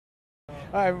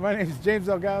Hi, my name is James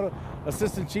Delgado,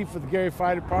 Assistant Chief for the Gary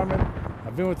Fire Department.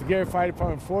 I've been with the Gary Fire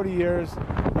Department 40 years,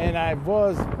 and I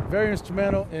was very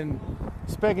instrumental in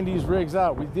speccing these rigs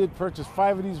out. We did purchase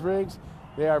 5 of these rigs.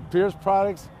 They are Pierce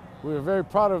products. We are very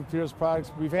proud of Pierce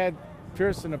products. We've had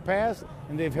Pierce in the past,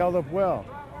 and they've held up well.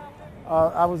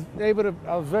 I was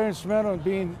very instrumental in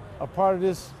being a part of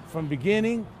this from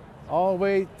beginning all the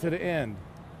way to the end.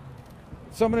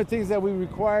 Some of the things that we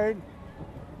required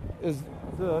is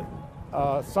the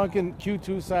sunken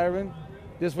Q2 siren.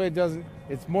 This way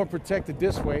it's more protected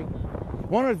this way.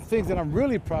 One of the things that I'm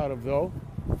really proud of though,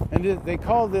 and they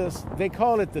call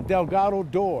it the Delgado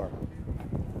door.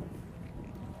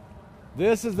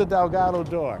 This is the Delgado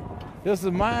door. This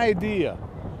is my idea.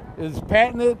 It's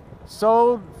patented,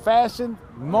 sold, fashioned,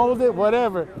 molded,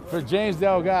 whatever, for James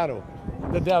Delgado.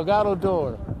 The Delgado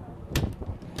door.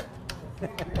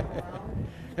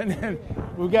 And then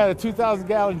we've got a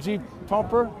 2,000-gallon Jeep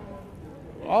pumper.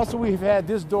 Also, we've had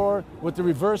this door with the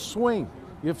reverse swing.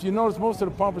 If you notice, most of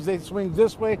the pumpers, they swing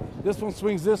this way. This one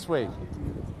swings this way.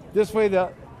 This way,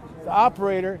 the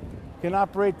operator can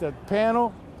operate the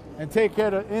panel and take care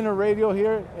of the inner radio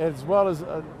here, as well as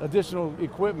additional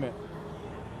equipment.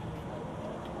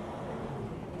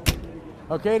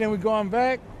 Okay, then we go on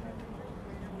back.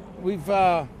 We've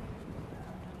got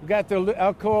the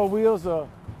Alcoa wheels.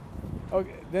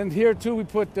 Okay, then here too, we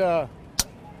put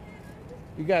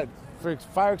we got for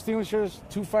fire extinguishers,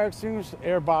 2 fire extinguishers,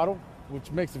 air bottle,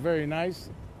 which makes it very nice.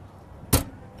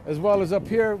 As well as up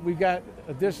here, we got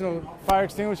additional fire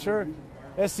extinguisher,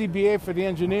 SCBA for the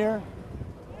engineer,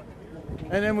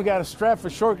 and then we got a strap for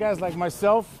short guys like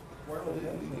myself.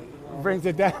 Brings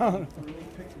it down.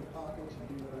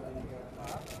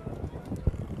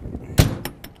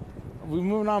 We're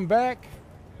moving on back.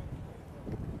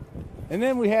 And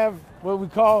then we have what we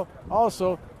call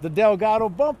also the Delgado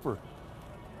bumper.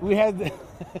 We had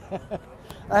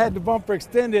I had the bumper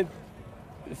extended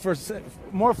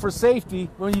more for safety.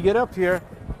 When you get up here,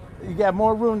 you got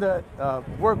more room to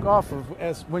work off of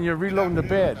as when you're reloading the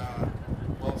bed.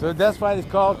 So that's why it's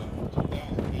called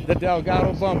the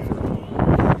Delgado bumper.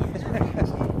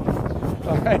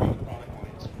 All right.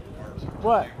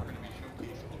 What?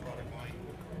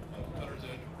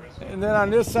 And then on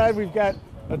this side, we've got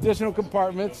additional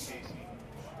compartments.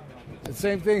 The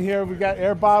same thing here. We got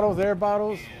air bottles.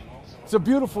 It's a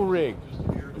beautiful rig.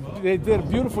 They did a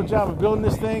beautiful job of building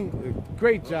this thing.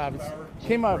 Great job. It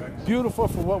came out beautiful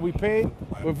for what we paid.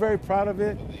 We're very proud of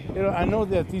it. You know, I know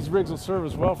that these rigs will serve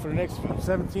us well for the next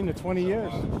 17 to 20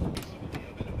 years.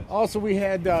 Also, we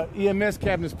had EMS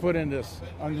cabinets put in this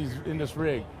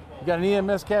rig. We got an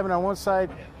EMS cabinet on one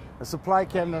side, a supply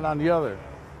cabinet on the other.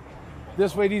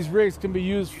 This way, these rigs can be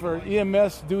used for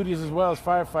EMS duties as well as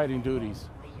firefighting duties.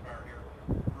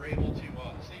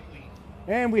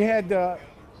 And we had the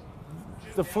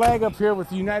flag up here with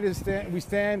the United States. We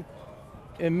stand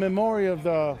in memory of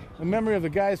the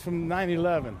guys from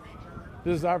 9/11.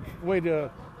 This is our way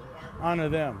to honor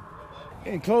them.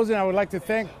 In closing, I would like to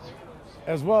thank,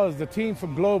 as well as the team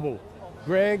from Global,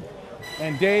 Greg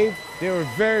and Dave. They were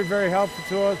very, very helpful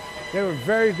to us. They were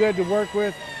very good to work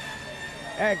with.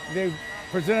 They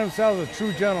present themselves as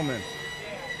true gentlemen.